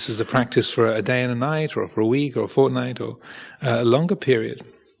taking this as a practice for a day and a night, or for a week, or a fortnight, or a longer period.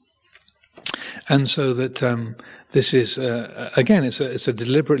 And so that this is, again, it's a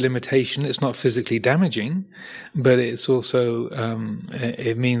deliberate limitation. It's not physically damaging, but it's also,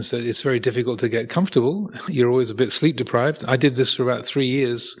 it means that it's very difficult to get comfortable. You're always a bit sleep deprived. I did this for about 3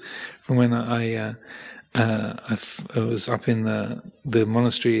 years, from when I was up in the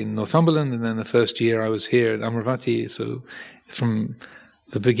monastery in Northumberland, and then the first year I was here at Amaravati. So from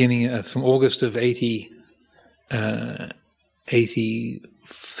the beginning, from August of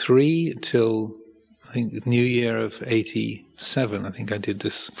 83 till I think New Year of 87, I think I did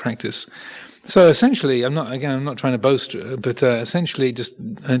this practice. So essentially, I'm not trying to boast, but essentially, just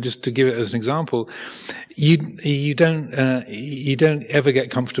to give it as an example, you don't ever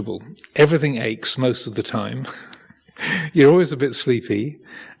get comfortable. Everything aches most of the time. You're always a bit sleepy.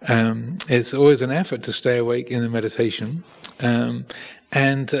 It's always an effort to stay awake in the meditation, and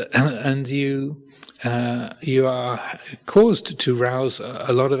you are caused to rouse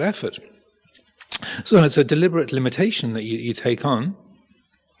a lot of effort. So it's a deliberate limitation that you take on,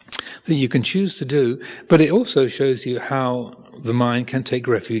 that you can choose to do, but it also shows you how the mind can take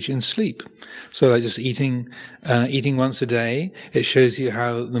refuge in sleep. So like just eating once a day, it shows you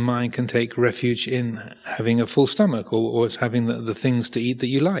how the mind can take refuge in having a full stomach, or having the things to eat that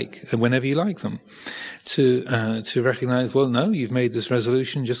you like, whenever you like them. To recognize, well, no, you've made this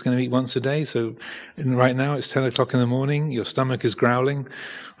resolution, just going to eat once a day, so right now it's 10 o'clock in the morning, your stomach is growling.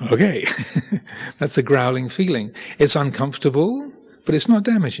 Okay, that's a growling feeling. It's uncomfortable, but it's not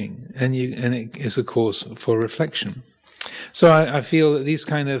damaging, and it is a cause for reflection. So I feel that these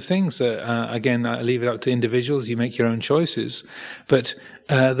kind of things, again, I leave it up to individuals, you make your own choices, but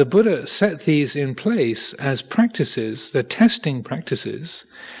the Buddha set these in place as practices, they're testing practices,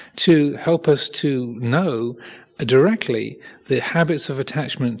 to help us to know directly the habits of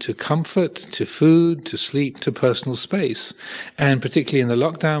attachment to comfort, to food, to sleep, to personal space. And particularly in the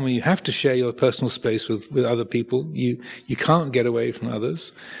lockdown, when you have to share your personal space with other people, you can't get away from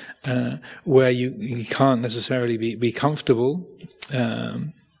others, where you can't necessarily be comfortable,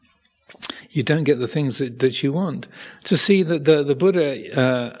 you don't get the things that you want. To see that the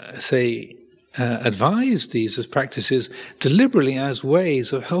Buddha, advised these as practices deliberately as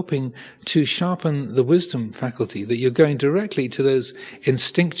ways of helping to sharpen the wisdom faculty, that you're going directly to those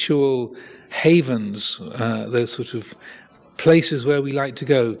instinctual havens, those sort of places where we like to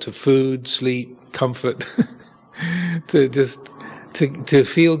go, to food, sleep, comfort, to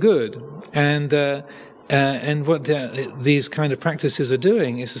feel good. And what these kind of practices are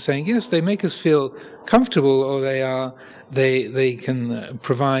doing is to saying, yes, they make us feel comfortable, or they can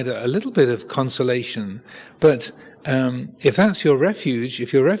provide a little bit of consolation. But if that's your refuge,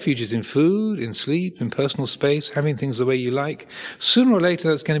 if your refuge is in food, in sleep, in personal space, having things the way you like, sooner or later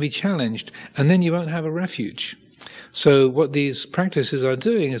that's going to be challenged, and then you won't have a refuge. So what these practices are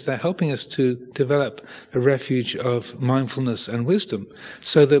doing is they're helping us to develop a refuge of mindfulness and wisdom,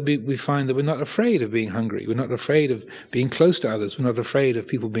 so that we find that we're not afraid of being hungry, we're not afraid of being close to others, we're not afraid of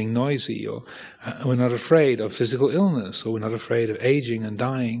people being noisy, or we're not afraid of physical illness, or we're not afraid of aging and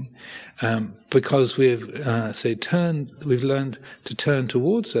dying, because we've learned to turn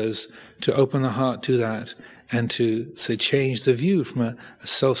towards those, to open the heart to that, and to change the view from a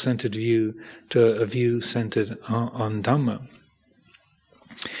self-centered view to a view centered on Dhamma.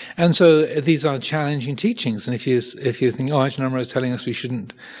 And so these are challenging teachings. And if you think, Ajahn Amaro is telling us we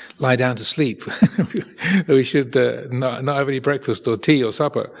shouldn't lie down to sleep, we should not have any breakfast or tea or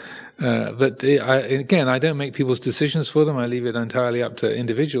supper. But I don't make people's decisions for them. I leave it entirely up to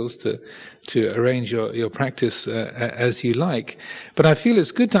individuals to arrange your practice as you like. But I feel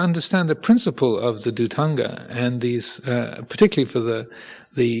it's good to understand the principle of the Dhutanga, and these, particularly for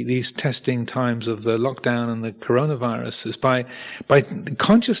these testing times of the lockdown and the coronavirus, is by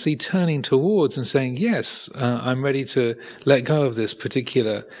consciously turning towards and saying, yes, I'm ready to let go of this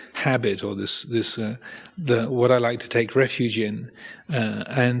particular habit, or what I like to take refuge in,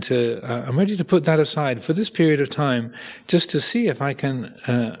 and I'm ready to put that aside for this period of time, just to see if I can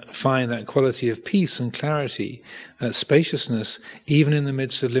find that quality of peace and clarity, spaciousness, even in the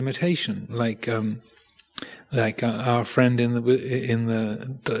midst of limitation, like our friend in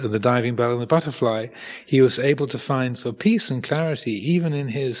the diving bell and the butterfly. He was able to find peace and clarity even in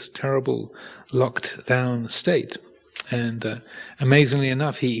his terrible locked down state. And amazingly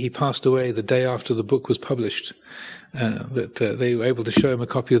enough, he passed away the day after the book was published. They were able to show him a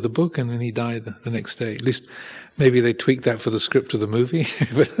copy of the book, and then he died the next day. At least maybe they tweaked that for the script of the movie,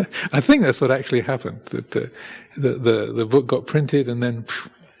 but I think that's what actually happened. That the book got printed, and then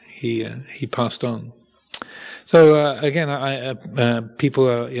he passed on. So again, people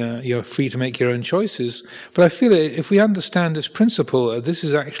are, you're free to make your own choices. But I feel if we understand this principle, this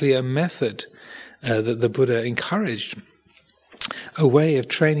is actually a method that the Buddha encouraged, a way of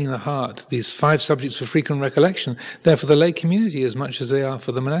training the heart. These 5 subjects for frequent recollection, they're for the lay community as much as they are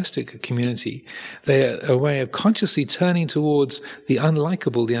for the monastic community. They're a way of consciously turning towards the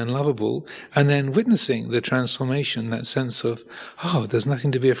unlikable, the unlovable, and then witnessing the transformation, that sense of, there's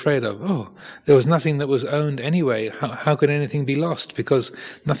nothing to be afraid of. There was nothing that was owned anyway. How could anything be lost? Because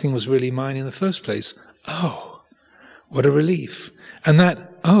nothing was really mine in the first place. What a relief. And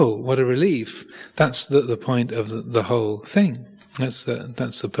that, what a relief, that's the point of the whole thing. That's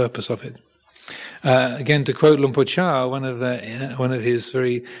the purpose of it. Again, to quote Luang Por Chah, one of his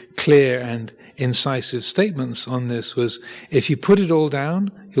very clear and incisive statements on this was, if you put it all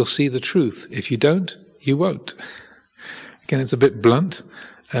down, you'll see the truth. If you don't, you won't. Again, it's a bit blunt,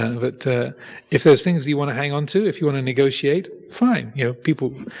 but if there's things you want to hang on to, if you want to negotiate, fine.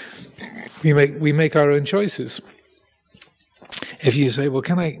 People, we make our own choices. If you say, well,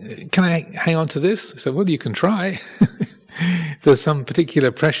 can I hang on to this? I say, well, you can try. If there's some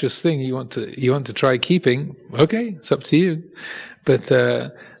particular precious thing you want to try keeping, okay, it's up to you. But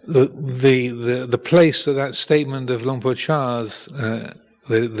the place that statement of Luang Por Chah's,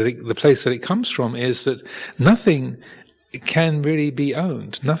 the place that it comes from is that nothing can really be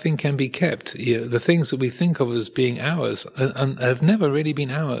owned. Nothing can be kept. The things that we think of as being ours have never really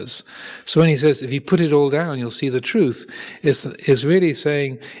been ours. So when he says, if you put it all down, you'll see the truth, is really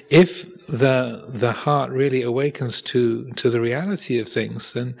saying, if the heart really awakens to the reality of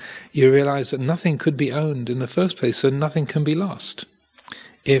things, then you realize that nothing could be owned in the first place, so nothing can be lost.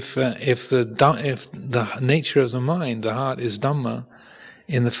 If the nature of the mind, the heart, is Dhamma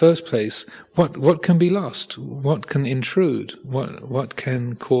in the first place, what can be lost? What can intrude? What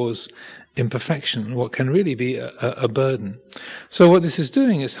can cause imperfection? What can really be a burden? So what this is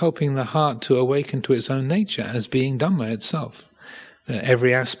doing is helping the heart to awaken to its own nature as being Dhamma itself.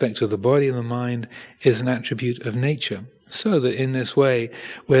 Every aspect of the body and the mind is an attribute of nature. So that in this way,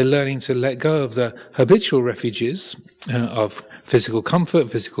 we're learning to let go of the habitual refuges of physical comfort,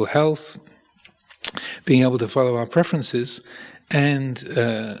 physical health, being able to follow our preferences, and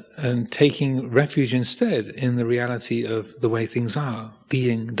taking refuge instead in the reality of the way things are,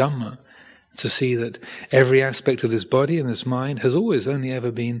 being Dhamma, to see that every aspect of this body and this mind has always only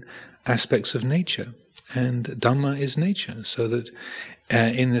ever been aspects of nature, and Dhamma is nature, so that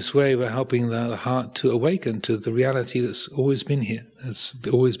in this way we're helping the heart to awaken to the reality that's always been here, that's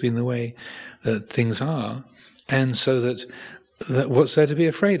always been the way that things are, and so that what's there to be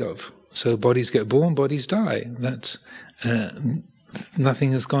afraid of? So bodies get born, bodies die. That's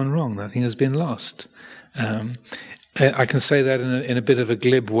nothing has gone wrong, nothing has been lost. I can say that in a bit of a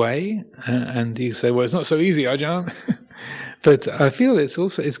glib way, and you say, well, it's not so easy, Ajahn. But I feel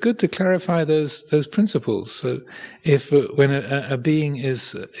it's good to clarify those principles. So if when a being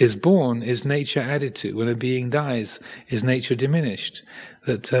is born, is nature added to? When a being dies, is nature diminished?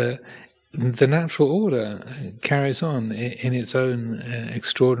 That the natural order carries on in its own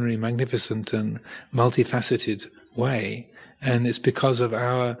extraordinary, magnificent and multifaceted way. And it's because of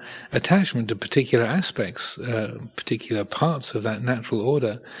our attachment to particular aspects, particular parts of that natural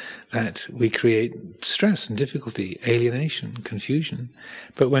order, that we create stress and difficulty, alienation, confusion.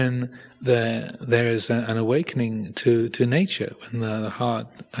 But when there is an awakening to nature, when the heart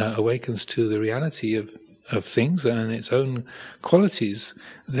awakens to the reality of things and its own qualities,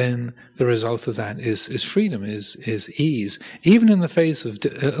 then the result of that is freedom, is ease. Even in the face of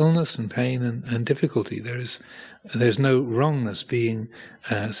illness and pain and difficulty, there's no wrongness being,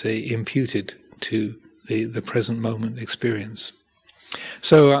 say, imputed to the present moment experience.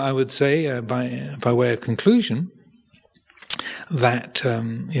 So I would say, by way of conclusion, that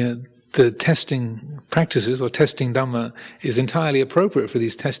the testing practices or testing Dhamma is entirely appropriate for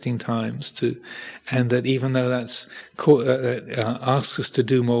these testing times, and that even though that's asks us to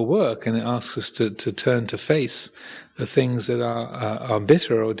do more work, and it asks us to turn to face the things that are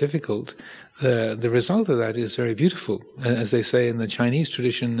bitter or difficult, the result of that is very beautiful. As they say in the Chinese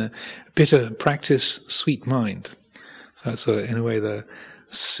tradition, bitter practice, sweet mind. That's in a way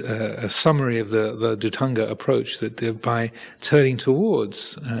a summary of the Dhutanga approach, that by turning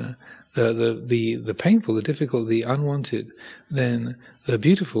towards the painful, the difficult, the unwanted, then the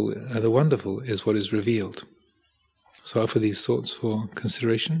beautiful, the wonderful is what is revealed. So I offer these thoughts for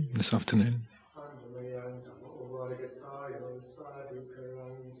consideration this afternoon.